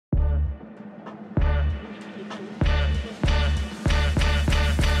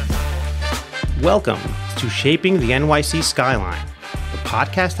Welcome to Shaping the NYC Skyline, the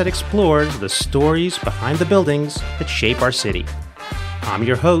podcast that explores the stories behind the buildings that shape our city. I'm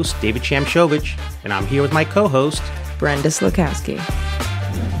your host, David Shamshovich, and I'm here with my co-host, Brenda Dubowski.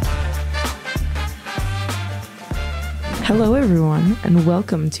 Hello, everyone, and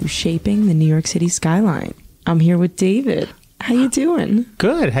welcome to Shaping the New York City Skyline. I'm here with David. How you doing?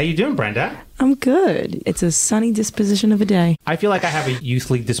 Good. How you doing, Brenda? I'm good. It's a sunny disposition of a day. I feel like I have a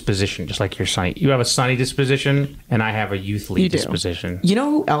youthly disposition, just like you're sunny. You have a sunny disposition, and I have a youthly disposition. You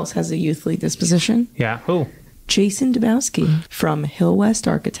know who else has a youthly disposition? Yeah, who? Jason Dubowski from Hill West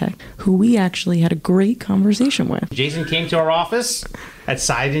Architect, who we actually had a great conversation with. Jason came to our office at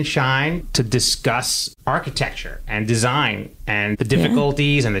Sight and Shine to discuss architecture and design and the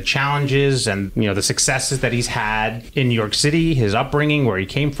difficulties and the challenges and, you know, the successes that he's had in New York City, his upbringing, where he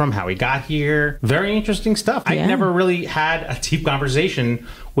came from, how he got here. Very interesting stuff. I never really had a deep conversation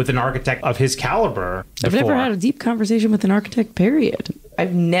with an architect of his caliber before. I've never had a deep conversation with an architect, period.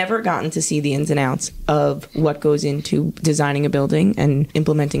 I've never gotten to see the ins and outs of what goes into designing a building and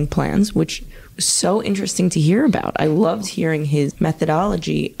implementing plans, which was so interesting to hear about. I loved hearing his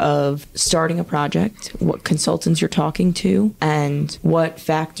methodology of starting a project, what consultants you're talking to, and what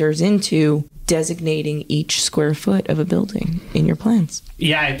factors into designating each square foot of a building in your plans.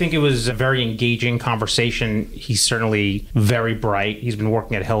 Yeah, I think it was a very engaging conversation. He's certainly very bright. He's been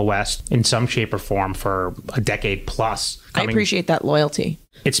working at Hill West in some shape or form for a decade plus. I appreciate that loyalty.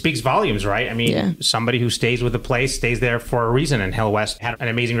 It speaks volumes, right? I mean, somebody who stays with a place stays there for a reason. And Hill West had an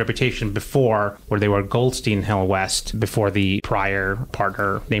amazing reputation before, where they were Goldstein Hill West, before the prior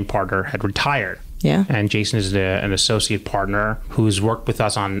named partner had retired. Yeah. And Jason is an associate partner who's worked with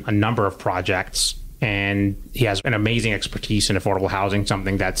us on a number of projects. And he has an amazing expertise in affordable housing,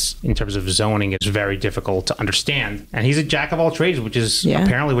 something that's, in terms of zoning, it's very difficult to understand. And he's a jack of all trades, which is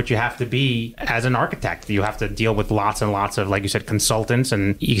apparently what you have to be as an architect. You have to deal with lots and lots of, like you said, consultants,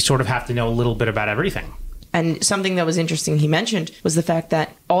 and you sort of have to know a little bit about everything. And something that was interesting he mentioned was the fact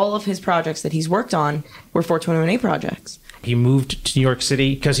that all of his projects that he's worked on were 421A projects. He moved to New York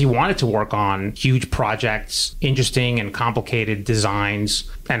City because he wanted to work on huge projects, interesting and complicated designs.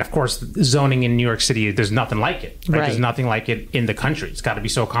 And of course, zoning in New York City, there's nothing like it. Right? There's nothing like it in the country. It's got to be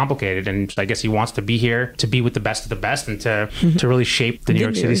so complicated. And I guess he wants to be here to be with the best of the best and to really shape the New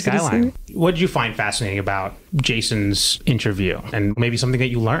York City skyline. What did you find fascinating about Jason's interview, and maybe something that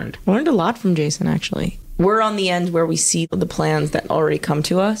you learned? I learned a lot from Jason, actually. We're on the end where we see the plans that already come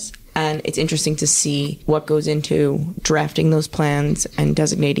to us. And it's interesting to see what goes into drafting those plans and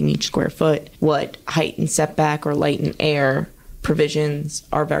designating each square foot, what height and setback or light and air provisions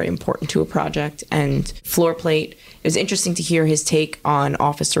are very important to a project, and floor plate. It was interesting to hear his take on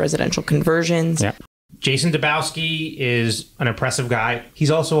office to residential conversions. Yeah. Jason Dubowski is an impressive guy. He's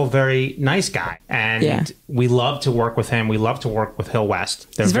also a very nice guy. And we love to work with him. We love to work with Hill West.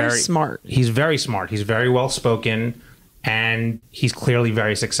 He's very smart. He's very smart. He's very well spoken. And he's clearly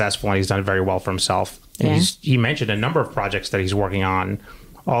very successful, and he's done very well for himself. And he mentioned a number of projects that he's working on,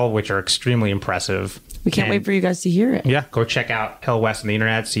 all of which are extremely impressive. We can't wait for you guys to hear it. Yeah, go check out Hill West on the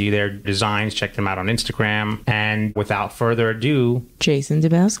internet, see their designs, check them out on Instagram. And without further ado, Jason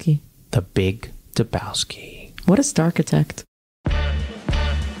Dubowski. The Big Dubowski. What a star architect.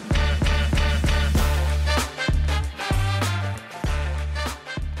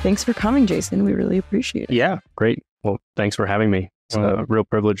 Thanks for coming, Jason. We really appreciate it. Yeah, great. Well, thanks for having me. It's a real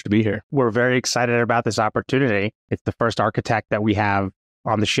privilege to be here. We're very excited about this opportunity. It's the first architect that we have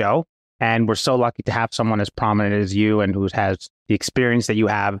on the show. And we're so lucky to have someone as prominent as you and who has the experience that you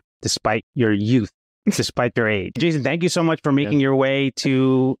have despite your youth, despite your age. Jason, thank you so much for making your way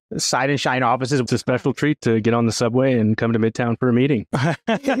to Sight and Shine offices. It's a special treat to get on the subway and come to Midtown for a meeting.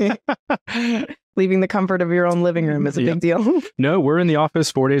 Leaving the comfort of your own living room is a big deal. No, we're in the office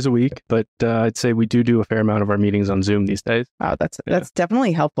 4 days a week, but I'd say we do a fair amount of our meetings on Zoom these days. Oh, that's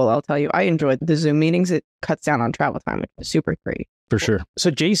definitely helpful. I'll tell you, I enjoyed the Zoom meetings. It cuts down on travel time. It's super great. For sure.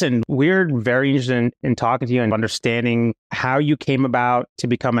 So Jason, we're very interested in talking to you and understanding how you came about to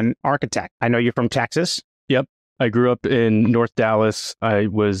become an architect. I know you're from Texas. Yep. I grew up in North Dallas. I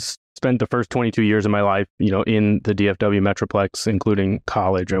spent the first 22 years of my life, in the DFW Metroplex, including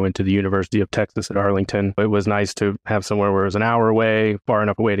college. I went to the University of Texas at Arlington. It was nice to have somewhere where it was an hour away, far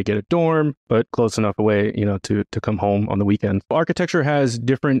enough away to get a dorm, but close enough away, to come home on the weekends. Architecture has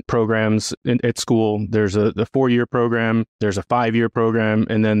different programs at school. There's the 4-year program, there's a 5-year program,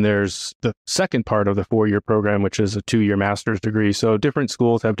 and then there's the second part of the 4-year program, which is a 2-year master's degree. So different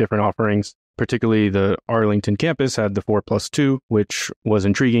schools have different offerings. particularly the Arlington campus had the 4+2, which was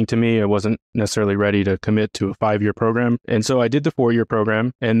intriguing to me. I wasn't necessarily ready to commit to a 5-year program. And so I did the 4-year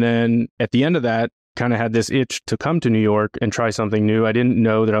program. And then at the end of that, kind of had this itch to come to New York and try something new. I didn't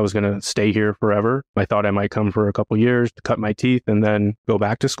know that I was going to stay here forever. I thought I might come for a couple years to cut my teeth and then go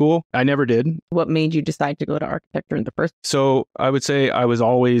back to school. I never did. What made you decide to go to architecture in the first? So I would say I was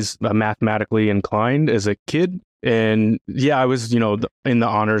always mathematically inclined as a kid. And yeah, I was, in the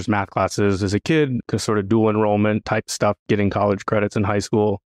honors math classes as a kid, sort of dual enrollment type stuff, getting college credits in high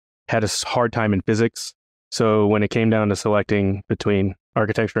school. Had a hard time in physics. So when it came down to selecting between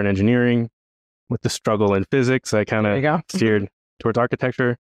architecture and engineering, with the struggle in physics, I kind of steered towards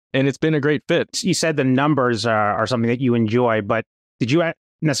architecture. And it's been a great fit. You said the numbers are something that you enjoy, but did you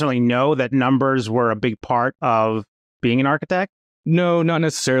necessarily know that numbers were a big part of being an architect? No, not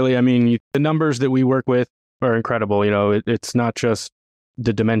necessarily. I mean, the numbers that we work with are incredible. It's not just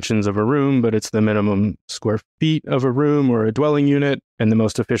the dimensions of a room, but it's the minimum square feet of a room or a dwelling unit and the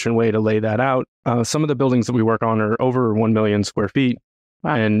most efficient way to lay that out. Some of the buildings that we work on are over 1 million square feet.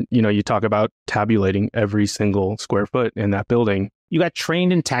 Wow. And, you talk about tabulating every single square foot in that building. You got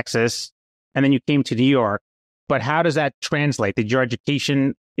trained in Texas and then you came to New York. But how does that translate? Did your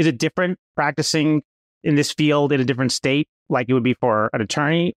education, is it different practicing in this field in a different state like it would be for an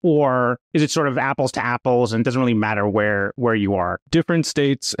attorney? Or is it sort of apples to apples and it doesn't really matter where you are? Different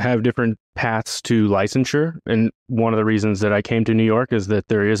states have different paths to licensure. And one of the reasons that I came to New York is that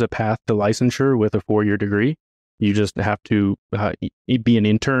there is a path to licensure with a 4-year degree. You just have to be an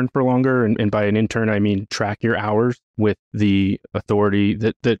intern for longer. And by an intern, I mean track your hours with the authority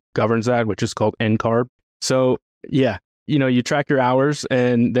that governs that, which is called NCARB. So yeah, you track your hours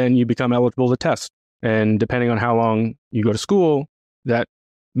and then you become eligible to test. And depending on how long you go to school, that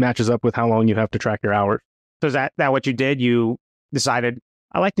matches up with how long you have to track your hours. So is that what you did? You decided,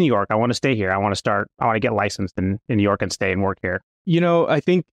 I like New York. I want to stay here. I want to get licensed in New York and stay and work here. I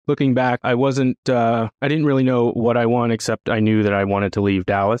think looking back, I didn't really know what I want, except I knew that I wanted to leave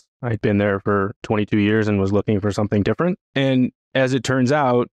Dallas. I'd been there for 22 years and was looking for something different. And as it turns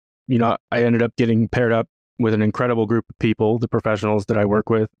out, I ended up getting paired up with an incredible group of people, the professionals that I work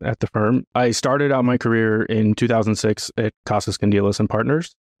with at the firm. I started out my career in 2006 at Casas Candelas and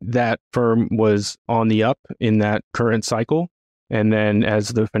Partners. That firm was on the up in that current cycle. And then as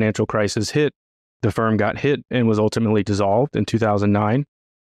the financial crisis hit, the firm got hit and was ultimately dissolved in 2009.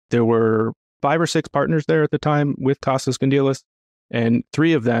 There were 5 or 6 partners there at the time with Casas Candelas, and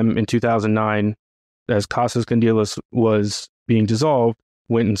 3 of them in 2009, as Casas Candelas was being dissolved,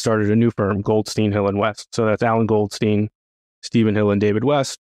 went and started a new firm, Goldstein, Hill & West. So that's Alan Goldstein, Stephen Hill, and David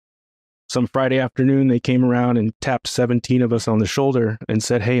West. Some Friday afternoon, they came around and tapped 17 of us on the shoulder and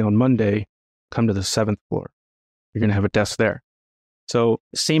said, hey, on Monday, come to the 7th floor. You're going to have a desk there. So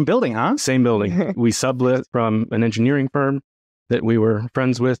same building, huh? Same building. We sublet from an engineering firm that we were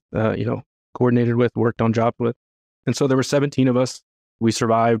friends with, coordinated with, worked on jobs with. And so there were 17 of us. We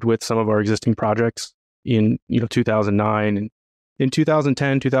survived with some of our existing projects in 2009. And in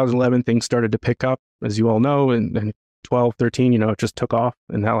 2010, 2011, things started to pick up, as you all know, and 12, 13, it just took off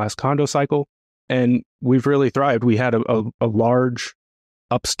in that last condo cycle. And we've really thrived. We had a large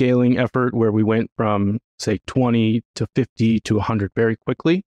upscaling effort where we went from, say, 20 to 50 to 100 very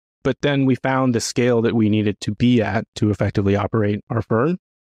quickly. But then we found the scale that we needed to be at to effectively operate our firm.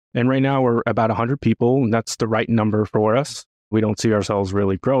 And right now we're about 100 people, and that's the right number for us. We don't see ourselves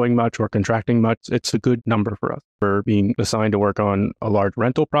really growing much or contracting much. It's a good number for us. We're being assigned to work on a large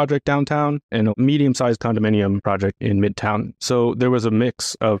rental project downtown and a medium-sized condominium project in Midtown. So there was a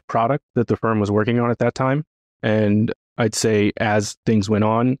mix of product that the firm was working on at that time. And I'd say as things went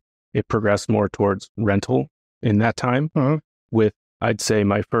on, it progressed more towards rental in that time, with, I'd say,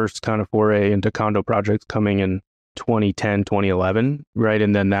 my first kind of foray into condo projects coming in 2010, 2011, right?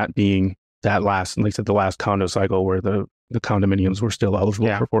 And then that being that last, at least at the last condo cycle where the condominiums were still eligible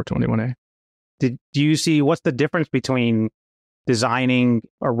for 421A. Do you see what's the difference between designing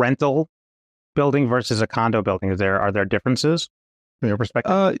a rental building versus a condo building? Are there differences from your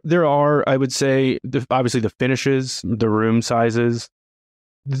perspective? There are, I would say, obviously the finishes, the room sizes.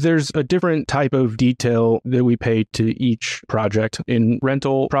 There's a different type of detail that we pay to each project. In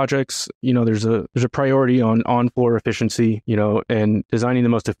rental projects, there's a priority on floor efficiency, and designing the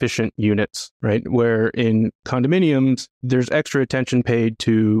most efficient units, right? Where in condominiums, there's extra attention paid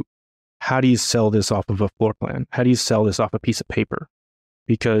to how do you sell this off of a floor plan? How do you sell this off a piece of paper?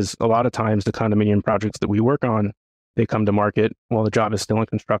 Because a lot of times the condominium projects that we work on, they come to market while the job is still in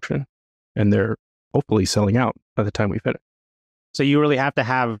construction, and they're hopefully selling out by the time we finish. So you really have to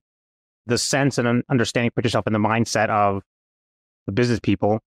have the sense and understanding, put yourself in the mindset of the business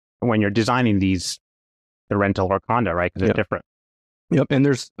people when you're designing the rental or condo, right? Because they're different. Yep.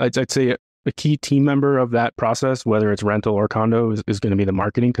 And I'd say a key team member of that process, whether it's rental or condo, is going to be the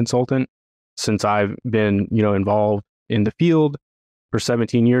marketing consultant. Since I've been, involved in the field for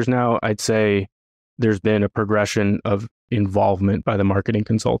 17 years now, I'd say there's been a progression of involvement by the marketing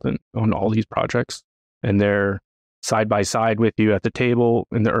consultant on all these projects. And they're side by side with you at the table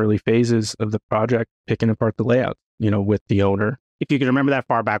in the early phases of the project, picking apart the layout, with the owner. If you can remember that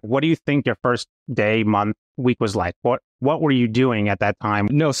far back, what do you think your first day, month, week was like? What were you doing at that time?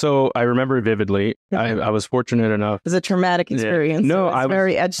 No, so I remember it vividly. I was fortunate enough. It was a traumatic experience. No, so it's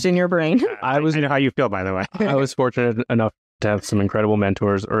very etched in your brain. I know how you feel, by the way. I was fortunate enough to have some incredible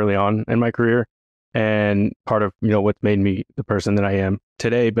mentors early on in my career, and part of what made me the person that I am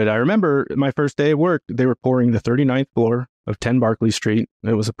today. But I remember my first day of work, they were pouring the 39th floor of 10 Barclay Street.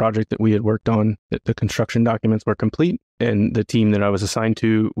 It was a project that we had worked on, that the construction documents were complete, and the team that I was assigned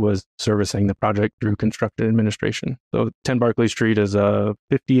to was servicing the project through construction administration. So 10 Barclay Street is a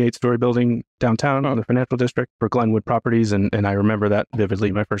 58-story building downtown on the financial district for Glenwood Properties, and I remember that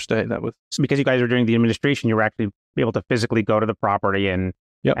vividly my first day. That was so because you guys were doing the administration, you were actually able to physically go to the property and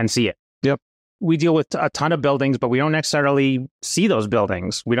see it. Yep. We deal with a ton of buildings, but we don't necessarily see those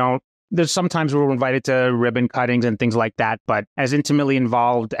buildings. There's sometimes we're invited to ribbon cuttings and things like that, but as intimately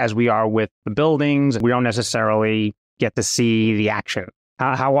involved as we are with the buildings, we don't necessarily get to see the action.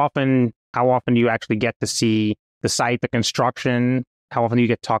 How often do you actually get to see the site, the construction? How often do you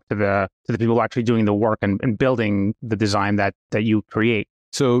get to talk to the people who are actually doing the work and building the design that you create?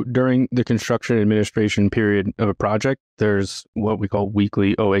 So during the construction administration period of a project, there's what we call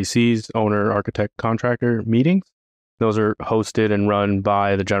weekly OACs, owner, architect, contractor meetings. Those are hosted and run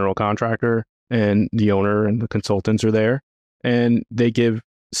by the general contractor, and the owner and the consultants are there. And they give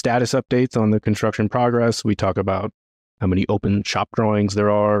status updates on the construction progress. We talk about how many open shop drawings there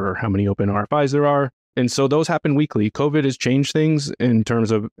are or how many open RFIs there are. And so those happen weekly. COVID has changed things in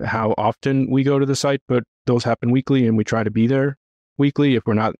terms of how often we go to the site, but those happen weekly, and we try to be there weekly. If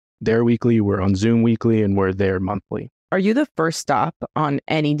we're not there weekly, we're on Zoom weekly, and we're there monthly. Are you the first stop on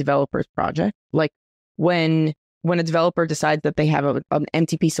any developer's project? Like when a developer decides that they have an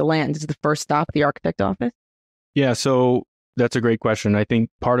empty piece of land, is the first stop the architect office? Yeah, so that's a great question. I think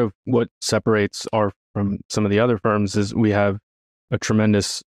part of what separates our from some of the other firms is we have a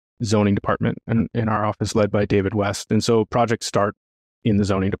tremendous zoning department in our office led by David West. And so projects start in the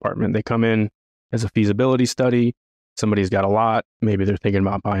zoning department. They come in as a feasibility study. Somebody's got a lot. Maybe they're thinking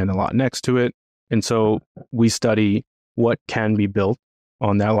about buying the lot next to it. And so we study what can be built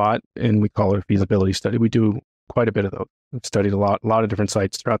on that lot, and we call it a feasibility study. We do quite a bit of those. We've studied a lot of different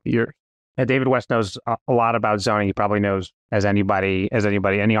sites throughout the year. And David West knows a lot about zoning. He probably knows as anybody,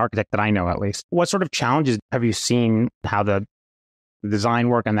 any architect that I know, at least. What sort of challenges have you seen how the design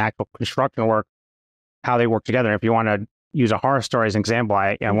work and the actual construction work, how they work together? If you want to use a horror story as an example,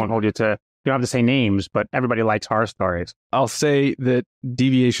 I won't hold you to, you don't have to say names, but everybody likes horror stories. I'll say that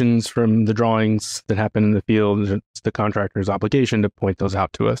deviations from the drawings that happen in the field, it's the contractor's obligation to point those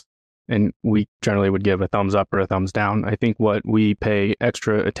out to us. And we generally would give a thumbs up or a thumbs down. I think what we pay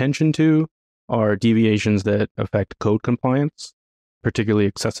extra attention to are deviations that affect code compliance, particularly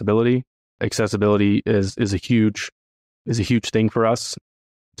accessibility. Accessibility is a huge thing for us,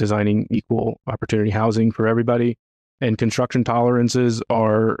 designing equal opportunity housing for everybody. And construction tolerances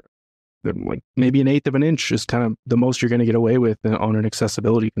are like maybe 1/8 of an inch is kind of the most you're going to get away with on an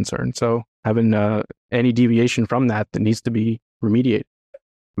accessibility concern. So having any deviation from that needs to be remediated.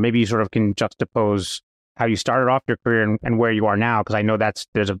 Maybe you sort of can juxtapose how you started off your career and where you are now, because I know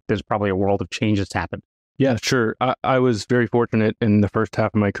there's probably a world of change that's happened. Yeah, sure. I was very fortunate in the first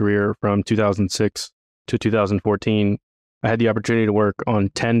half of my career from 2006 to 2014. I had the opportunity to work on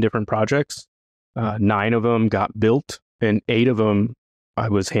 10 different projects. 9 of them got built, and 8 of them I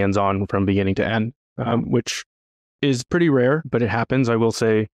was hands-on from beginning to end, which is pretty rare, but it happens. I will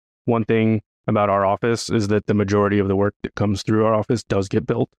say one thing about our office is that the majority of the work that comes through our office does get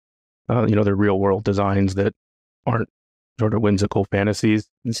built. They're real world designs that aren't sort of whimsical fantasies.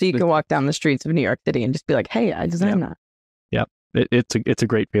 So you can walk down the streets of New York City and just be like, hey, I designed that. Yeah, it's a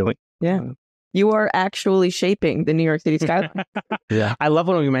great feeling. Yeah. You are actually shaping the New York City skyline. Yeah. I love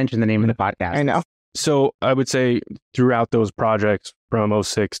when we mention the name of the podcast. I know. So I would say throughout those projects from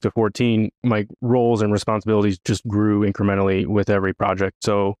 06 to 14, my roles and responsibilities just grew incrementally with every project.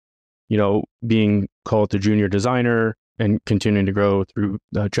 So, being called the junior designer and continuing to grow through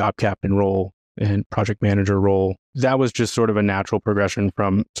the job captain role and project manager role, that was just sort of a natural progression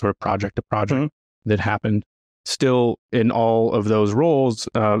from sort of project to project that happened. Still in all of those roles,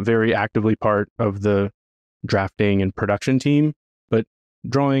 very actively part of the drafting and production team. But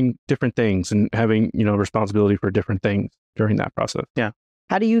drawing different things and having, responsibility for different things during that process. Yeah.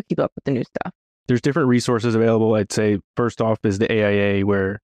 How do you keep up with the new stuff? There's different resources available. I'd say first off is the AIA,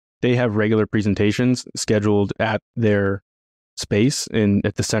 where they have regular presentations scheduled at their space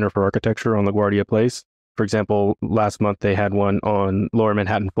at the Center for Architecture on LaGuardia Place. For example, last month they had one on Lower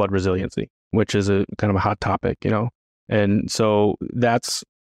Manhattan flood resiliency, which is a kind of a hot topic, And so that's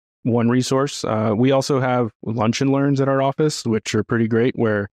one resource. We also have lunch and learns at our office, which are pretty great,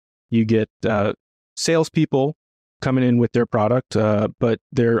 where you get salespeople coming in with their product, but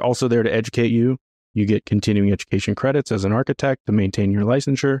they're also there to educate you. You get continuing education credits as an architect to maintain your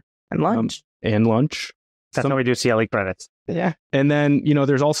licensure. And lunch. That's how we do CLE credits. Yeah. And then,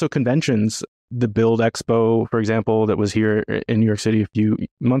 there's also conventions. The Build Expo, for example, that was here in New York City a few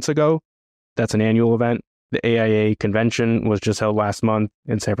months ago. That's an annual event. The AIA convention was just held last month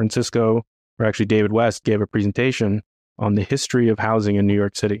in San Francisco, where actually David West gave a presentation on the history of housing in New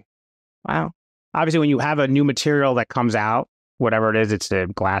York City. Wow. Obviously, when you have a new material that comes out, whatever it is, it's a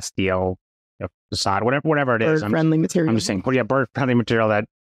glass, steel, facade, whatever it is. Bird-friendly material. I'm just saying, bird-friendly material that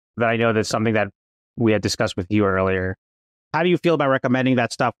I know that's something that we had discussed with you earlier. How do you feel about recommending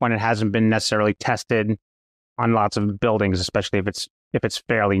that stuff when it hasn't been necessarily tested on lots of buildings, especially if it's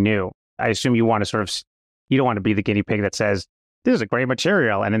fairly new? I assume you want to you don't want to be the guinea pig that says, this is a great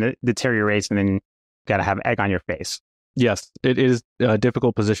material, and then it deteriorates, and then you got to have egg on your face. Yes, it is a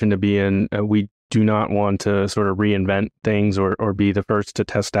difficult position to be in. We do not want to sort of reinvent things or be the first to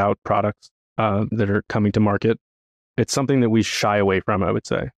test out products that are coming to market. It's something that we shy away from, I would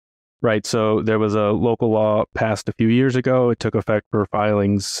say. Right. So there was a local law passed a few years ago. It took effect for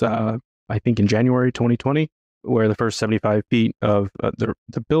filings, I think, in January 2020, where the first 75 feet of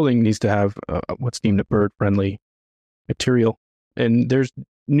the building needs to have what's deemed a bird-friendly material. And there's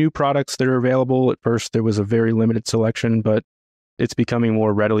new products that are available. At first, there was a very limited selection, but it's becoming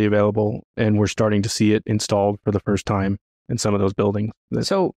more readily available, and we're starting to see it installed for the first time in some of those buildings.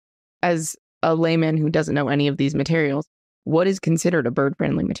 So as a layman who doesn't know any of these materials, what is considered a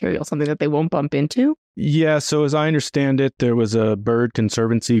bird-friendly material? Something that they won't bump into? Yeah, so as I understand it, there was a bird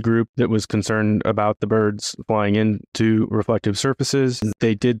conservancy group that was concerned about the birds flying into reflective surfaces.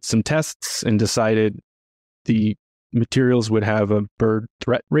 They did some tests and decided the materials would have a bird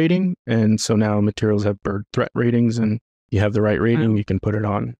threat rating. And so now materials have bird threat ratings, and you have the right rating, you can put it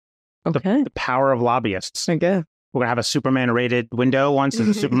on. Okay. The power of lobbyists. I guess. We're going to have a Superman rated window once,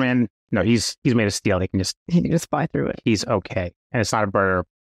 and Superman, no, he's made of steel. He can just fly through it. He's okay. And it's not a bird.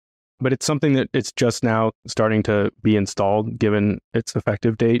 But it's something that it's just now starting to be installed, given its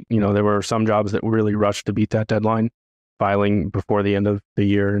effective date. There were some jobs that really rushed to beat that deadline, filing before the end of the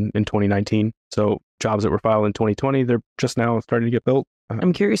year in 2019. So jobs that were filed in 2020, they're just now starting to get built.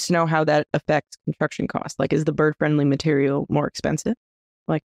 I'm curious to know how that affects construction costs. Like, is the bird-friendly material more expensive?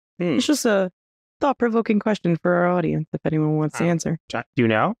 It's just a thought-provoking question for our audience, if anyone wants to answer. Do you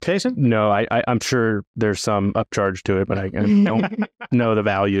know, Jason? No, I'm sure there's some upcharge to it, but I don't know the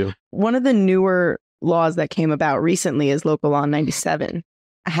value. One of the newer laws that came about recently is Local Law 97.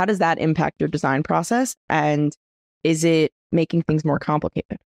 How does that impact your design process? And is it making things more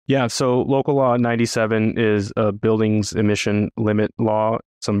complicated? Yeah, so Local Law 97 is a buildings emission limit law.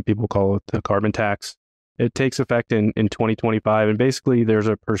 Some people call it the carbon tax. It takes effect in 2025, and basically there's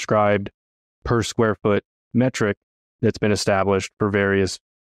a prescribed per square foot metric that's been established for various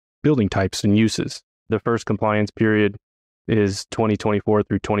building types and uses. The first compliance period is 2024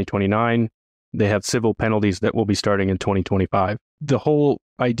 through 2029. They have civil penalties that will be starting in 2025. The whole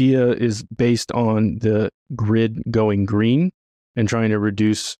idea is based on the grid going green and trying to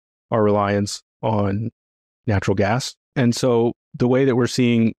reduce our reliance on natural gas. And so the way that we're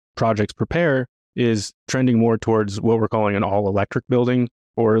seeing projects prepare is trending more towards what we're calling an all-electric building,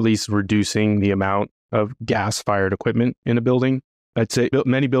 or at least reducing the amount of gas-fired equipment in a building. I'd say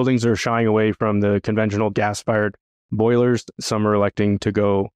many buildings are shying away from the conventional gas-fired boilers. Some are electing to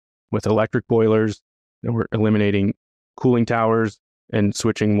go with electric boilers, and we're eliminating cooling towers and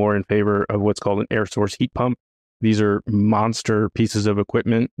switching more in favor of what's called an air source heat pump. These are monster pieces of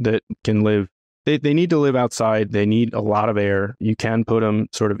equipment that can live. They need to live outside. They need a lot of air. You can put them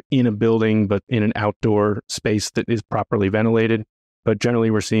sort of in a building, but in an outdoor space that is properly ventilated. But generally,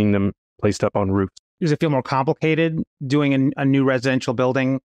 we're seeing them placed up on roofs. Does it feel more complicated doing a new residential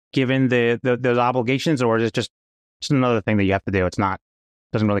building, given those obligations, or is it just another thing that you have to do?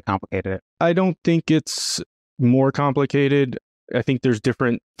 Doesn't really complicate it. I don't think it's more complicated. I think there's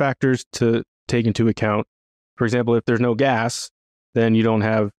different factors to take into account. For example, if there's no gas, then you don't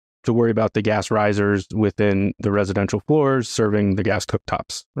have to worry about the gas risers within the residential floors serving the gas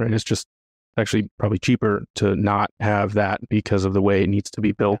cooktops, right? It's just actually probably cheaper to not have that because of the way it needs to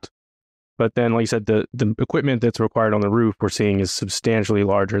be built. But then, like you said, the equipment that's required on the roof we're seeing is substantially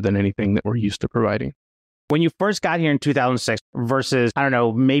larger than anything that we're used to providing. When you first got here in 2006 versus, I don't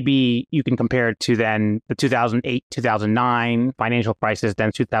know, maybe you can compare it to then the 2008, 2009 financial crisis,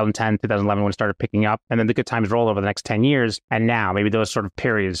 then 2010, 2011 when it started picking up, and then the good times roll over the next 10 years. And now maybe those sort of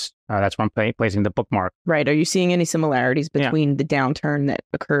periods, that's where I'm placing the bookmark. Right. Are you seeing any similarities between the downturn that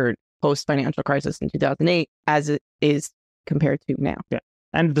occurred post-financial crisis in 2008 as it is compared to now? Yeah.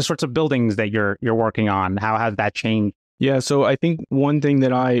 And the sorts of buildings that you're working on, how has that changed? Yeah, so I think one thing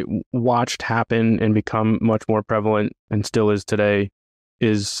that I watched happen and become much more prevalent and still is today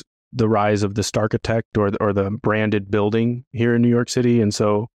is the rise of the Starchitect or the branded building here in New York City. And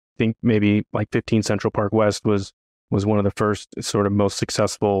so I think maybe like 15 Central Park West was one of the first sort of most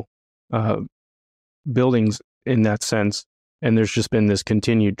successful buildings in that sense. And there's just been this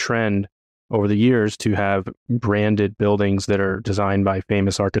continued trend over the years to have branded buildings that are designed by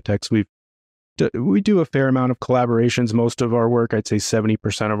famous architects. We do a fair amount of collaborations. Most of our work, I'd say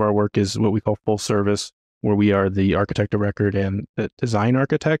 70% of our work is what we call full service, where we are the architect of record and the design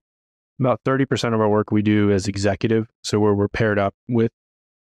architect. About 30% of our work we do as executive, so where we're paired up with,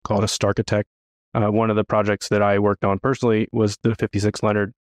 call it a Starchitect. One of the projects that I worked on personally was the 56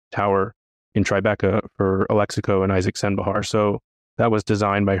 Leonard Tower in Tribeca for Alexico and Isaac Senbahar. So that was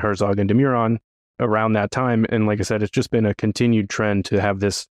designed by Herzog and de Meuron around that time. And like I said, it's just been a continued trend to have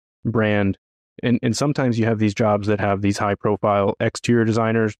this brand. And sometimes you have these jobs that have these high-profile exterior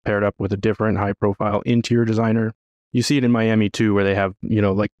designers paired up with a different high-profile interior designer. You see it in Miami, too, where they have,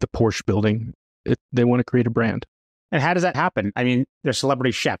 like the Porsche building. They want to create a brand. And how does that happen? I mean, they're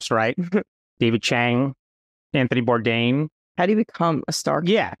celebrity chefs, right? David Chang, Anthony Bourdain. How do you become a star?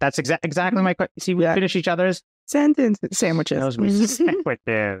 Yeah, that's exactly my question. See, we finish each other's sandwiches. Sandwiches.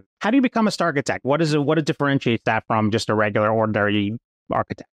 How do you become a Starchitect? What differentiates that from just a regular, ordinary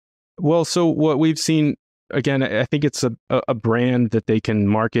architect? Well, so what we've seen, again, I think it's a brand that they can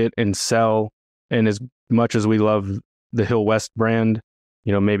market and sell. And as much as we love the Hill West brand,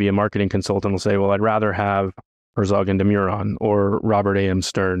 maybe a marketing consultant will say, well, I'd rather have Herzog and de Meuron or Robert A.M.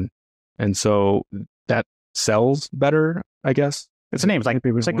 Stern. And so that sells better, I guess. It's a name. It's like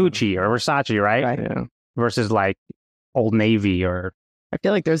Gucci or Versace, right? Yeah. Versus like Old Navy or... I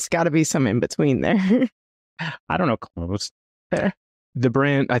feel like there's got to be some in between there. I don't know. Close. The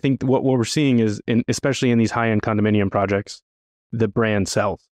brand, I think what we're seeing is, especially in these high-end condominium projects, the brand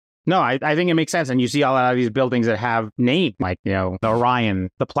sells. No, I think it makes sense. And you see a lot of these buildings that have names like, the Orion,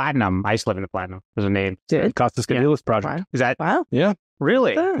 the Platinum. I used to live in the Platinum. There's a name. Costas Candelas project. Wow. Is that? Wow. Yeah.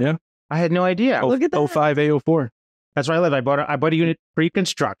 Really? Yeah. I had no idea. Look at that. 05 A04. That's where I live. I bought a unit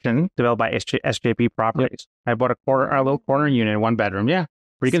pre-construction developed by SJP Properties. I bought a little corner unit, 1 bedroom. Yeah.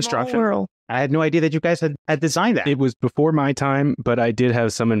 Pre-construction. Small world. I had no idea that you guys had designed that. It was before my time, but I did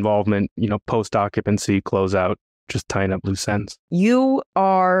have some involvement, post-occupancy, closeout, just tying up loose ends. You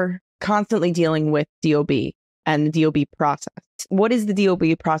are constantly dealing with DOB and the DOB process. What does the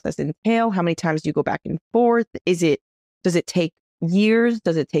DOB process entail? How many times do you go back and forth? Does it take years?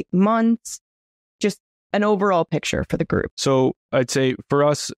 Does it take months? Just an overall picture for the group. So I'd say for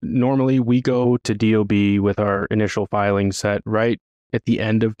us, normally we go to DOB with our initial filing set right at the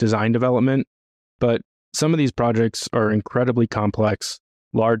end of design development. But some of these projects are incredibly complex,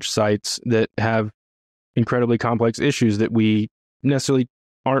 large sites that have incredibly complex issues that we necessarily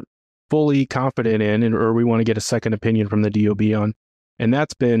aren't fully confident in, or we want to get a second opinion from the DOB on. And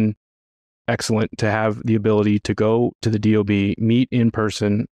that's been excellent to have the ability to go to the DOB, meet in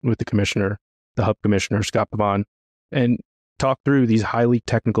person with the commissioner, the hub commissioner, Scott Pavon, and talk through these highly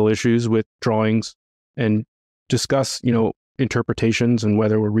technical issues with drawings and discuss, interpretations and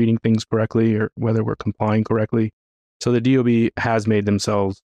whether we're reading things correctly or whether we're complying correctly. So the DOB has made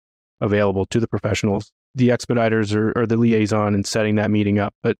themselves available to the professionals. The expediters are the liaison in setting that meeting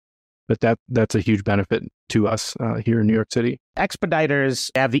up, but that's a huge benefit to us here in New York City. Expediters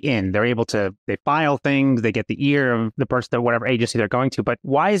have the in. They file things, they get the ear of the person, whatever agency they're going to. But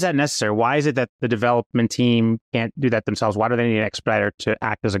why is that necessary? Why is it that the development team can't do that themselves? Why do they need an expediter to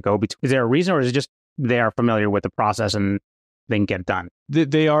act as a go-between? Is there a reason, or is it just they are familiar with the process and they can get it done?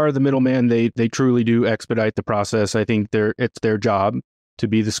 They are the middleman. They truly do expedite the process. I think it's their job to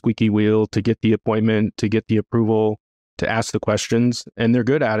be the squeaky wheel, to get the appointment, to get the approval, to ask the questions, and they're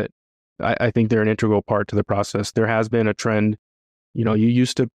good at it. I think they're an integral part to the process. There has been a trend, you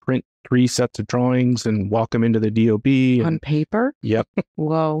used to print 3 sets of drawings and walk them into the DOB. On paper? Yep.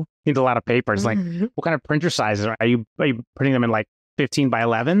 Whoa. Need a lot of paper. It's like, what kind of printer sizes? Are you printing them in like 15 by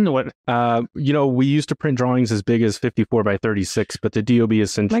 11? What? We used to print drawings as big as 54 by 36, but the DOB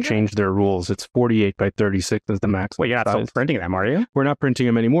has since changed their rules. It's 48 by 36 is the max. Wait, you're not still printing them, are you? We're not printing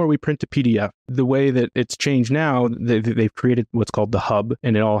them anymore. We print a PDF. The way that it's changed now, they've created what's called the hub,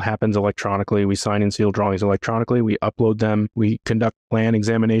 and it all happens electronically. We sign and seal drawings electronically. We upload them. We conduct plan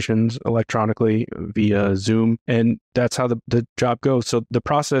examinations electronically via Zoom, and that's how the job goes. So the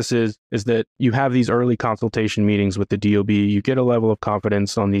process is that you have these early consultation meetings with the DOB. You get a level of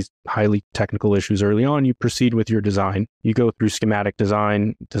confidence on these highly technical issues early on. You proceed with your design. You go through schematic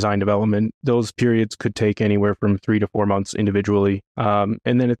design development. Those periods could take anywhere from 3 to 4 months individually. And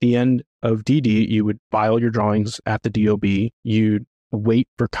then at the end of DD, you would file your drawings at the DOB. You'd wait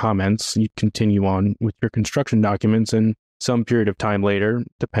for comments. You'd continue on with your construction documents, and some period of time later,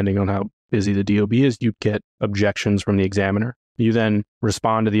 depending on how busy the DOB is, you get objections from the examiner. You then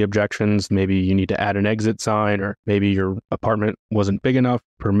respond to the objections. Maybe you need to add an exit sign, or maybe your apartment wasn't big enough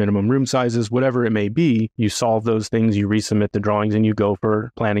per minimum room sizes, whatever it may be. You solve those things, you resubmit the drawings, and you go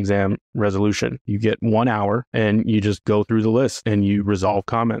for plan exam resolution. You get 1 hour and you just go through the list and you resolve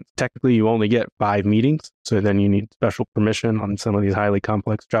comments. Technically, you only get 5 meetings. So then you need special permission on some of these highly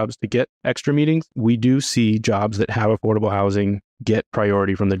complex jobs to get extra meetings. We do see jobs that have affordable housing get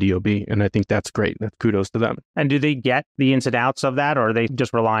priority from the DOB, and I think that's great. That's kudos to them. And do they get the ins and outs of that, or are they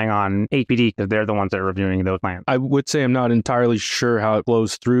just relying on HPD because they're the ones that are reviewing those plans? I would say I'm not entirely sure how it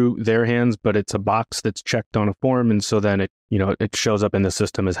flows through their hands, but it's a box that's checked on a form, and so then it shows up in the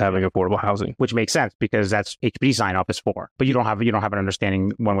system as having affordable housing, which makes sense because that's HPD sign off is for. But you don't have an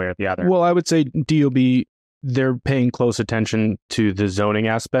understanding one way or the other. Well, I would say DOB, they're paying close attention to the zoning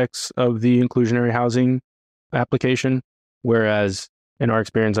aspects of the inclusionary housing application. Whereas in our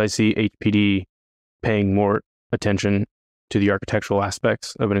experience, I see HPD paying more attention to the architectural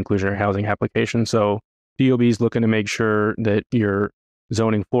aspects of an inclusionary housing application. So DOB is looking to make sure that your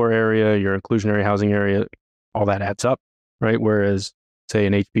zoning floor area, your inclusionary housing area, all that adds up, right? Whereas, say,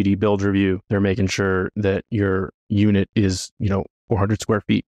 an HPD build review, they're making sure that your unit is, 400 square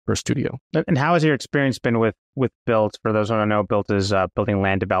feet per studio. And how has your experience been with BUILT? For those who don't know, BUILT is Building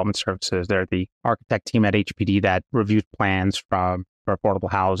Land Development Services. They're the architect team at HPD that reviews plans for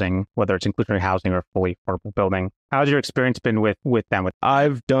affordable housing, whether it's inclusionary housing or fully affordable building. How's your experience been with them?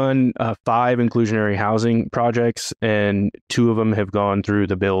 I've done 5 inclusionary housing projects, and 2 of them have gone through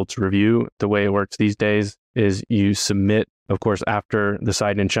the BUILT review. The way it works these days is you submit, of course, after the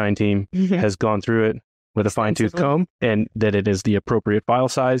Side and Shine team has gone through it with a fine-tooth comb, and that it is the appropriate file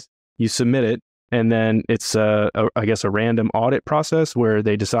size. You submit it, and then it's, a random audit process where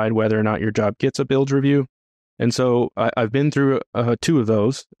they decide whether or not your job gets a BUILT review. And so I've been through 2 of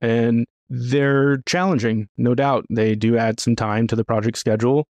those, and they're challenging, no doubt. They do add some time to the project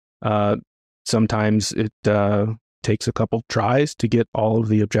schedule. Sometimes it takes a couple tries to get all of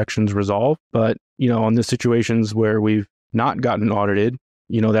the objections resolved. But, on the situations where we've not gotten audited,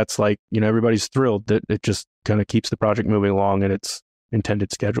 that's like, everybody's thrilled that it just kind of keeps the project moving along in its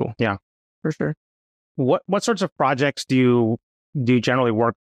intended schedule. Yeah, for sure. What sorts of projects do you generally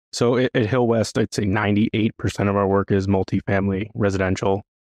work? So at Hill West, I'd say 98% of our work is multifamily residential.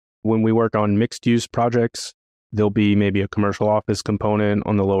 When we work on mixed use projects, there'll be maybe a commercial office component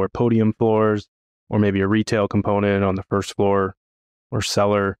on the lower podium floors, or maybe a retail component on the first floor, or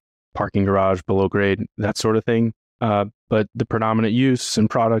cellar, parking garage below grade, that sort of thing. But the predominant use and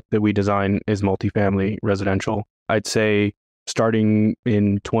product that we design is multifamily residential. I'd say starting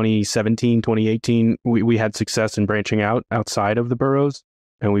in 2017, 2018, we had success in branching out outside of the boroughs.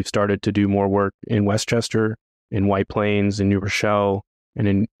 And we've started to do more work in Westchester, in White Plains, in New Rochelle,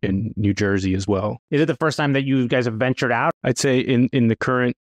 and in New Jersey as well. Is it the first time that you guys have ventured out? I'd say in the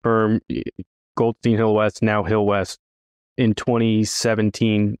current firm, Goldstein Hill West, now Hill West, in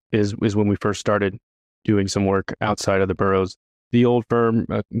 2017 is when we first started doing some work outside of the boroughs. The old firm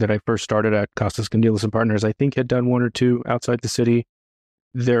that I first started at, Costas Condilas and Partners, I think had done 1 or 2 outside the city.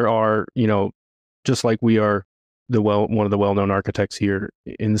 There are, just like we are one of the well-known architects here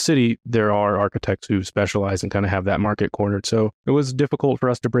in the city, there are architects who specialize and kind of have that market cornered. So it was difficult for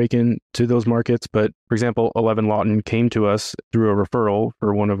us to break into those markets. But for example, 11 Lawton came to us through a referral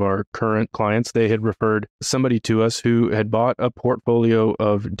for one of our current clients. They had referred somebody to us who had bought a portfolio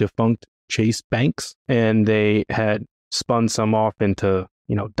of defunct Chase banks, and they had spun some off into,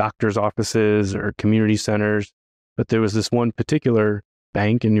 doctor's offices or community centers. But there was this one particular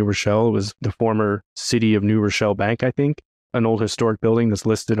bank in New Rochelle. It was the former City of New Rochelle Bank, I think, an old historic building that's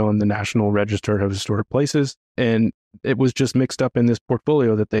listed on the National Register of Historic Places. And it was just mixed up in this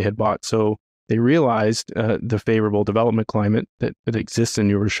portfolio that they had bought. So they realized the favorable development climate that exists in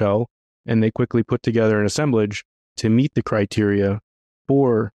New Rochelle, and they quickly put together an assemblage to meet the criteria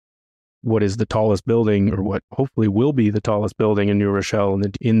for what is the tallest building, or what hopefully will be the tallest building in New Rochelle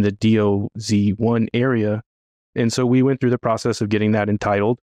in the DOZ1 area. And so we went through the process of getting that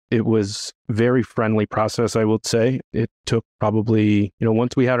entitled. It was a very friendly process, I would say. It took probably,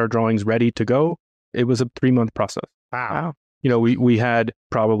 once we had our drawings ready to go, it was a 3-month process. Wow. We had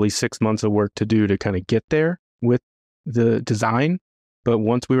probably 6 months of work to do to kind of get there with the design. But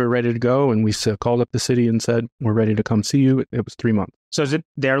once we were ready to go and we called up the city and said, we're ready to come see you, it was 3 months. So is it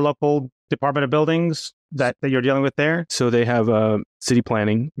their local Department of Buildings that you're dealing with there? So they have a city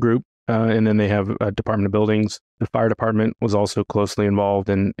planning group, and then they have a Department of Buildings. The fire department was also closely involved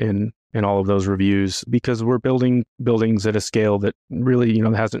in all of those reviews, because we're building buildings at a scale that really,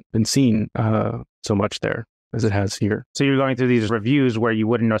 hasn't been seen so much there as it has here. So you're going through these reviews where you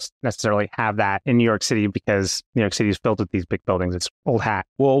wouldn't necessarily have that in New York City, because New York City is filled with these big buildings. It's old hat.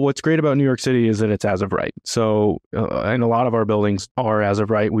 Well, what's great about New York City is that it's as of right. So, and a lot of our buildings are as of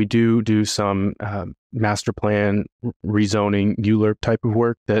right. We do some master plan, rezoning, ULURP type of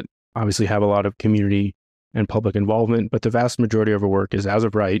work that obviously have a lot of community and public involvement, but the vast majority of our work is as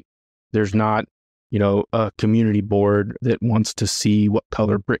of right. There's not, a community board that wants to see what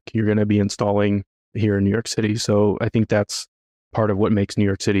color brick you're going to be installing here in New York City. So I think that's part of what makes New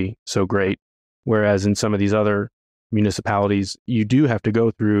York City so great. Whereas in some of these other municipalities, you do have to go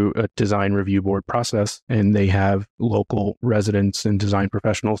through a design review board process, and they have local residents and design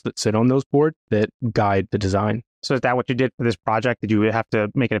professionals that sit on those boards that guide the design. So is that what you did for this project? Did you have to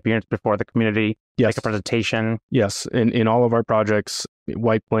make an appearance before the community? Yes. Make a presentation? Yes. In all of our projects,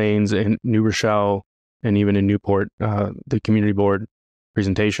 White Plains and New Rochelle, and even in Newport, the community board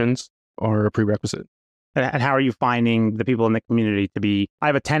presentations are a prerequisite. And how are you finding the people in the community to be?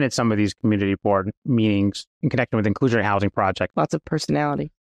 I've attended some of these community board meetings in connection with inclusionary housing projects. Lots of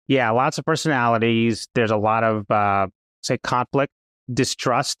personality. Yeah, lots of personalities. There's a lot of, conflict,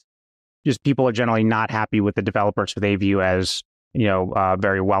 distrust. Just people are generally not happy with the developers who they view as,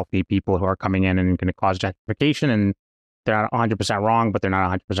 very wealthy people who are coming in and going to cause gentrification. And they're not 100% wrong, but they're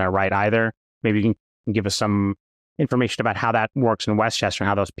not 100% right either. Maybe you can give us some information about how that works in Westchester and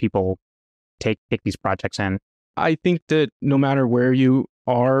how those people take these projects in. I think that no matter where you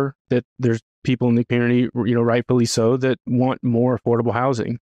are, that there's people in the community, rightfully so, that want more affordable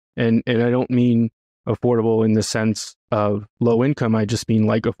housing. And I don't mean affordable in the sense of low income. I just mean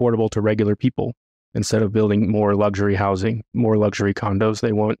like affordable to regular people. Instead of building more luxury housing, more luxury condos,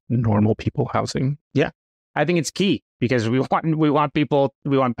 they want normal people housing. Yeah, I think it's key, because we want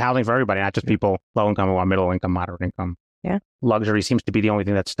housing for everybody, not just people low income. We want middle income, moderate income. Yeah. Luxury seems to be the only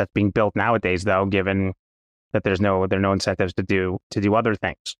thing that's being built nowadays, though, given that there are no incentives to do other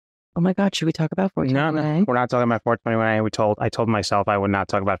things. Oh my God, should we talk about 421A? No, we're not talking about 421A. I told myself I would not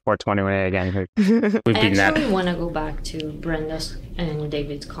talk about 421A again. We've I been that. actually want to go back to Brenda's and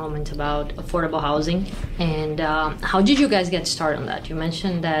David's comment about affordable housing, and how did you guys get started on that? You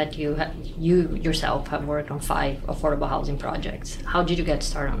mentioned that you yourself have worked on 5 affordable housing projects. How did you get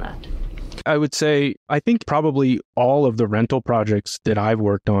started on that? I would say, I think probably all of the rental projects that I've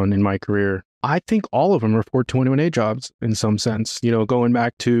worked on in my career, I think all of them are 421A jobs in some sense. Going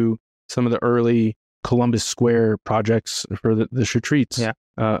back to some of the early Columbus Square projects for the retreats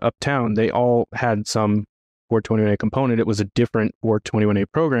uptown, they all had some 421A component. It was a different 421A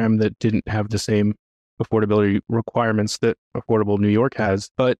program that didn't have the same affordability requirements that Affordable New York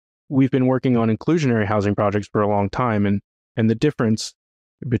has. But we've been working on inclusionary housing projects for a long time. And the difference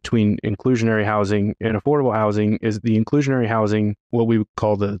between inclusionary housing and affordable housing is the inclusionary housing, what we would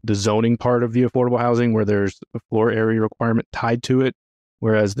call the zoning part of the affordable housing, where there's a floor area requirement tied to it,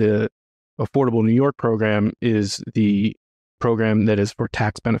 whereas the Affordable New York program is the program that is for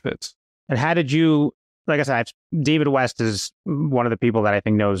tax benefits. And how did you, like I said, David West is one of the people that I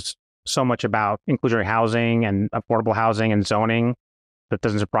think knows so much about inclusionary housing and affordable housing and zoning. That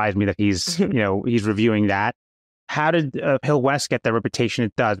doesn't surprise me that he's, he's reviewing that. How did Hill West get the reputation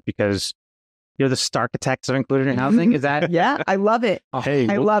it does? Because you're the Starkitects of inclusionary housing. Is that? Yeah, I love it. Hey,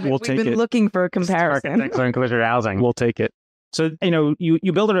 I love it. We'll We've been looking for a comparison. Starkitects of inclusionary housing. We'll take it. So,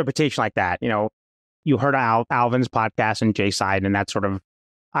 you build a reputation like that. You heard Alvin's podcast and Jay Side, and that sort of,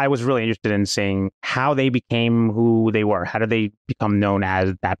 I was really interested in seeing how they became who they were. How did they become known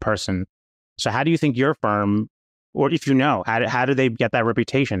as that person? So how do you think your firm, or if how did they get that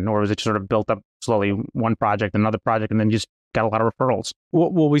reputation? Or was it sort of built up slowly, one project, another project, and then just got a lot of referrals?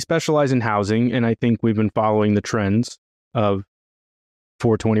 Well, we specialize in housing, and I think we've been following the trends of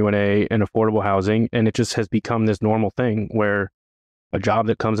 421A and affordable housing, and it just has become this normal thing where a job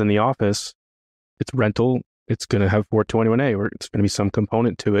that comes in the office, it's rental, it's going to have 421A, or it's going to be some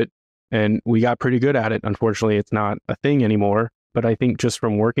component to it. And we got pretty good at it. Unfortunately, it's not a thing anymore. But I think just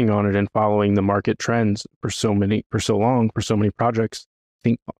from working on it and following the market trends for so many projects, I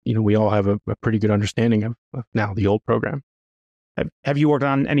think, we all have a pretty good understanding of now the old program. Have you worked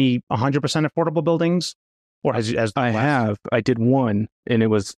on any 100% affordable buildings? Or I have. I did one, and it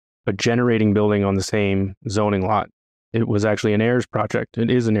was a generating building on the same zoning lot. It was actually an AIRS project.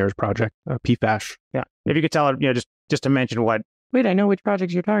 It is an AIRS project, PFAS. Yeah. If you could tell, just to mention what. Wait, I know which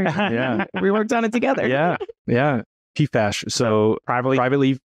project you're talking about. Yeah. We worked on it together. Yeah. PFAS. So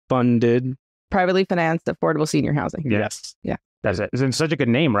privately funded. Privately financed affordable senior housing. Yes. Yeah. That's it. It's such a good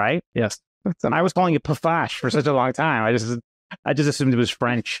name, right? Yes. I was calling it PFAS for such a long time. I just assumed it was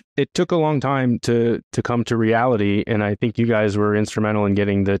French. It took a long time to come to reality, and I think you guys were instrumental in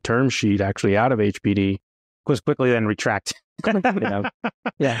getting the term sheet actually out of HPD. Quickly then retract.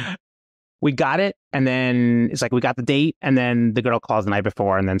 Yeah. We got it, and then it's like we got the date, and then the girl calls the night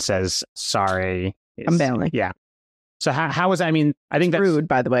before and then says, sorry. I'm bailing. Yeah. So how was that? I mean, I think that's rude,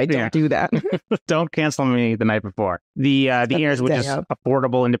 by the way. Don't do that. Don't cancel me the night before. The AIRS was just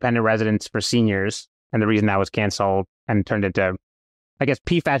affordable independent residence for seniors, and the reason that was canceled and turned into, I guess,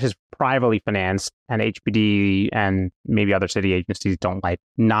 PFAS is privately financed, and HPD and maybe other city agencies don't like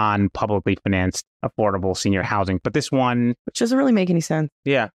non-publicly financed affordable senior housing. But this one, which doesn't really make any sense.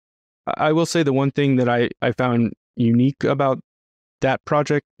 Yeah. I will say the one thing that I found unique about that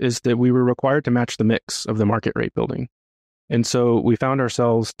project is that we were required to match the mix of the market rate building. And so we found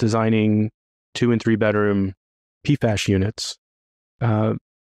ourselves designing 2 and 3 bedroom PFAS units that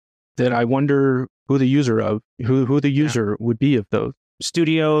I wonder who the user would be of those.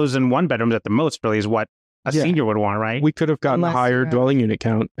 Studios and 1 bedrooms at the most really is what a senior would want, right? We could have gotten a higher dwelling unit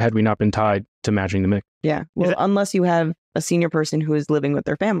count had we not been tied to matching the mix. Yeah. Well, unless you have a senior person who is living with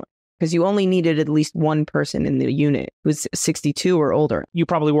their family. Because you only needed at least one person in the unit who's 62 or older. You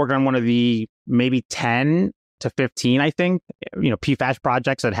probably worked on one of the maybe 10 to 15, I think, PFAS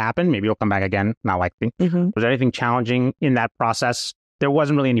projects that happened. Maybe you'll come back again. Not likely. Mm-hmm. Was there anything challenging in that process? There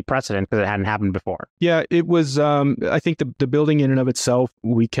wasn't really any precedent because it hadn't happened before. Yeah, it was, I think the building in and of itself,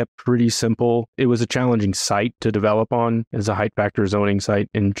 we kept pretty simple. It was a challenging site to develop on. As a height factor zoning site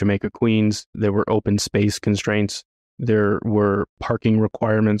in Jamaica, Queens. There were open space constraints. There were parking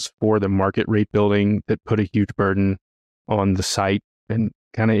requirements for the market rate building that put a huge burden on the site and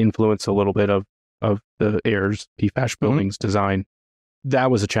kind of influenced a little bit of the AIRS PFAS building's design. That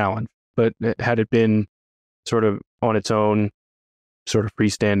was a challenge. But had it been sort of on its own, sort of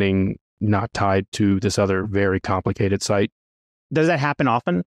freestanding, not tied to this other very complicated site. Does that happen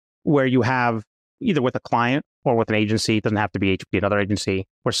often where you have either with a client or with an agency, it doesn't have to be HP, another agency,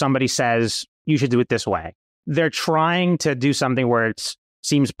 where somebody says, you should do it this way? They're trying to do something where it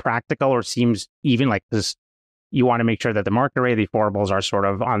seems practical or seems even like this. You want to make sure that the market rate, the affordables are sort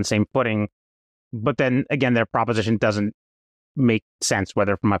of on the same footing. But then again, their proposition doesn't make sense,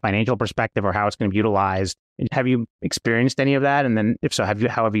 whether from a financial perspective or how it's going to be utilized. Have you experienced any of that? And then if so,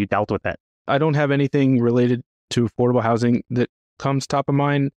 how have you dealt with it? I don't have anything related to affordable housing that comes top of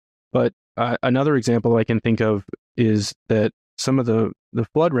mind. But another example I can think of is that some of the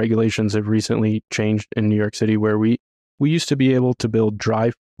flood regulations have recently changed in New York City, where we used to be able to build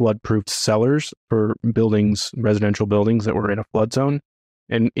dry flood-proof cellars for buildings, residential buildings that were in a flood zone.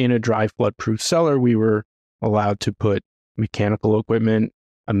 And in a dry flood-proof cellar, we were allowed to put mechanical equipment,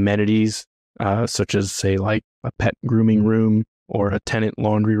 amenities, such as, say, like a pet grooming room or a tenant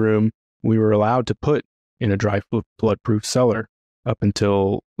laundry room. We were allowed to put in a dry flood-proof cellar up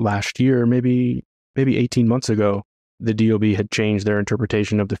until last year, maybe 18 months ago. The DOB had changed their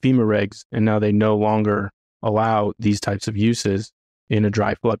interpretation of the FEMA regs, and now they no longer allow these types of uses in a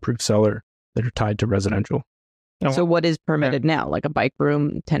dry flood-proof cellar that are tied to residential. So what is permitted now? Like a bike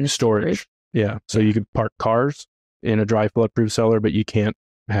room, tennis storage? Yeah. So you could park cars in a dry flood-proof cellar, but you can't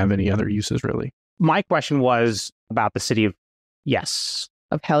have any other uses really. My question was about the city of yes.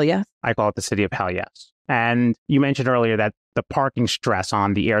 Of hell yes? I call it the city of hell yes. And you mentioned earlier that the parking stress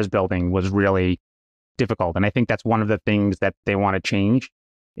on the AIRS building was really difficult. And I think that's one of the things that they want to change,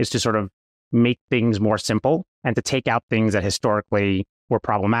 is to sort of make things more simple and to take out things that historically were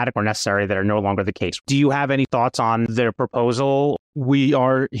problematic or necessary that are no longer the case. Do you have any thoughts on their proposal? We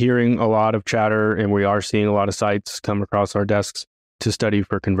are hearing a lot of chatter, and we are seeing a lot of sites come across our desks to study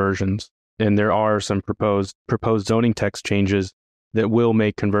for conversions. And there are some proposed zoning text changes that will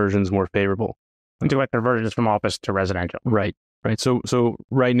make conversions more favorable. Do like conversions from office to residential. Right. So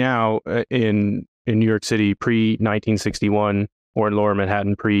right now in New York City, pre-1961, or in Lower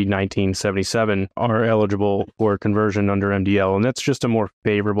Manhattan, pre-1977, are eligible for conversion under MDL. And that's just a more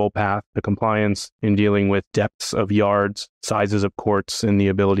favorable path to compliance in dealing with depths of yards, sizes of courts, and the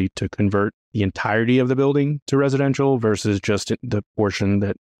ability to convert the entirety of the building to residential versus just the portion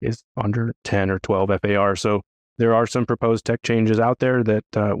that is under 10 or 12 FAR. So there are some proposed tech changes out there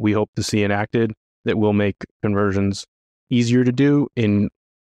that we hope to see enacted that will make conversions easier to do in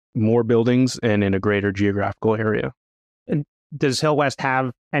more buildings and in a greater geographical area. And does Hill West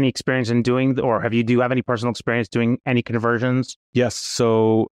have any experience in doing, or do you have any personal experience doing any conversions? Yes.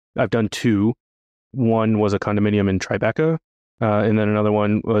 So I've done 2. One was a condominium in Tribeca, and then another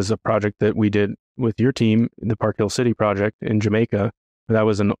one was a project that we did with your team, the Park Hill City project in Jamaica. That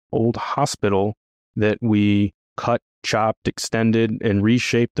was an old hospital that we cut, chopped, extended, and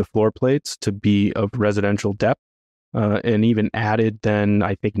reshaped the floor plates to be of residential depth, and even added then,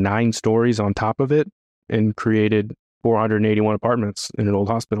 I think, 9 stories on top of it and created 481 apartments in an old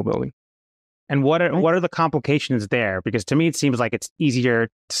hospital building. And what are the complications there? Because to me, it seems like it's easier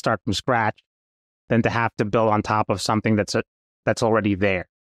to start from scratch than to have to build on top of something that's already there.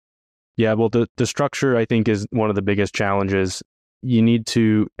 Yeah, well, the structure, I think, is one of the biggest challenges. You need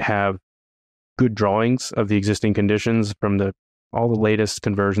to have good drawings of the existing conditions from all the latest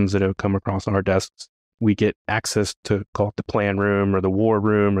conversions that have come across our desks. We get access to call it the plan room or the war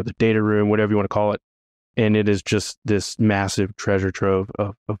room or the data room, whatever you want to call it. And it is just this massive treasure trove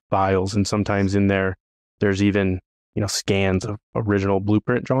of files. And sometimes in there's even, scans of original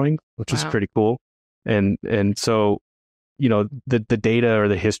blueprint drawings, which is pretty cool. And so, the data or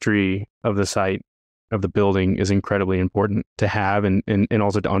the history of the site of the building is incredibly important to have and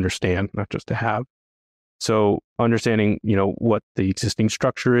also to understand, not just to have. So understanding, what the existing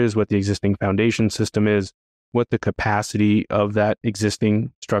structure is, what the existing foundation system is, what the capacity of that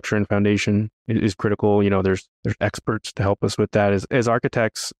existing structure and foundation is critical. There's experts to help us with that. As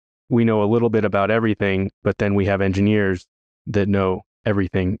architects, we know a little bit about everything, but then we have engineers that know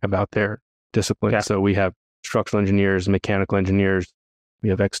everything about their discipline. Yeah. So we have structural engineers, mechanical engineers, we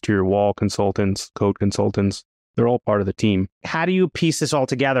have exterior wall consultants, code consultants. They're all part of the team. How do you piece this all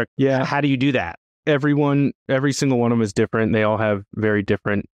together? Yeah. How do you do that? Every single one of them is different. They all have very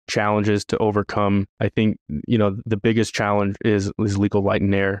different challenges to overcome. I think, the biggest challenge is legal light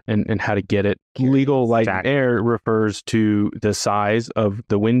and air and how to get it. Legal light and air refers to the size of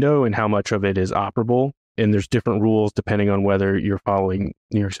the window and how much of it is operable. And there's different rules depending on whether you're following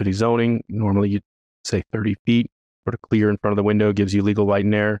New York City zoning. Normally you'd say 30 feet, sort of clear in front of the window gives you legal light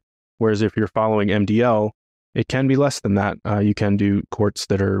and air. Whereas if you're following MDL, it can be less than that. You can do courts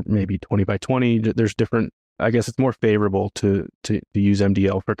that are maybe 20 by 20. There's different, I guess it's more favorable to use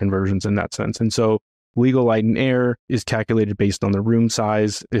MDL for conversions in that sense. And so legal light and air is calculated based on the room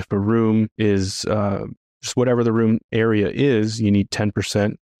size. If a room is just whatever the room area is, you need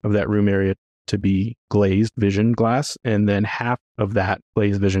 10% of that room area to be glazed vision glass. And then half of that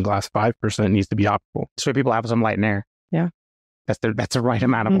glazed vision glass, 5%, needs to be operable. So people have some light and air. Yeah. That's the right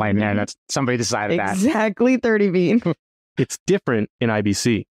amount of light and air. That's somebody decided that. Exactly 30 feet. It's different in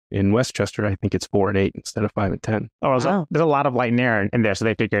IBC. In Westchester, I think it's 4 and 8 instead of 5 and 10. Oh, so there's a lot of light and air in there, so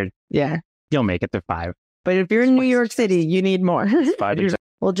they figured, you'll make it to 5. But if you're in New York City, you need more. 5 and 10.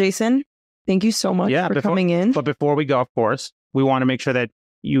 Well, Jason, thank you so much for coming in. But before we go, of course, we want to make sure that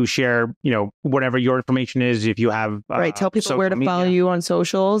you share, whatever your information is. If you have tell people where to follow you on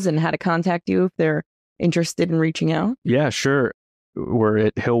socials and how to contact you if they're interested in reaching out. Yeah, sure. We're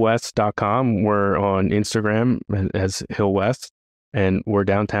at hillwest.com. We're on Instagram as Hill West, and we're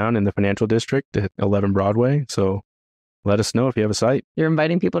downtown in the financial district at 11 Broadway. So let us know if you have a site. You're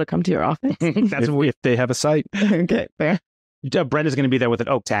inviting people to come to your office? if they have a site. Okay, fair. Brenda's going to be there with an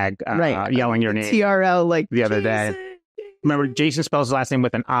oak tag, yelling your name. TRL, the other day. Remember, Jason spells his last name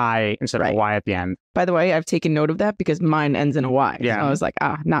with an I instead of a Y at the end. By the way, I've taken note of that because mine ends in a Y. Yeah. So I was like,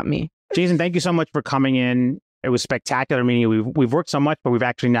 not me. Jason, thank you so much for coming in. It was spectacular meeting you. We've worked so much, but we've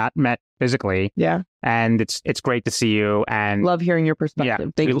actually not met physically. Yeah. And it's great to see you. And love hearing your perspective.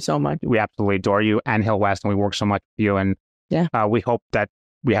 Yeah, thank you so much. We absolutely adore you and Hill West, and we work so much with you. And we hope that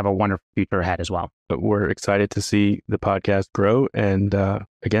we have a wonderful future ahead as well. But we're excited to see the podcast grow. And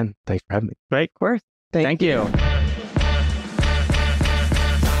again, thanks for having me. Great. Of course. Thank you.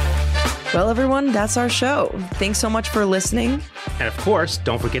 Well, everyone, that's our show. Thanks so much for listening. And of course,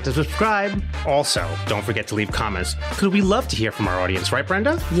 don't forget to subscribe. Also, don't forget to leave comments, because we love to hear from our audience, right,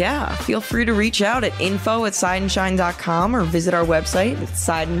 Brenda? Yeah, feel free to reach out at info@sideandshine.com or visit our website at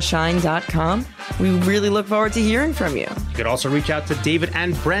sideandshine.com. We really look forward to hearing from you. You could also reach out to David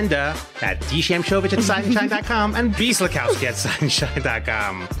and Brenda at dshamshovich@sideandshine.com and Bieslakowski at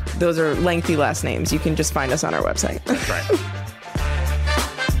sideandshine.com. Those are lengthy last names. You can just find us on our website. That's right.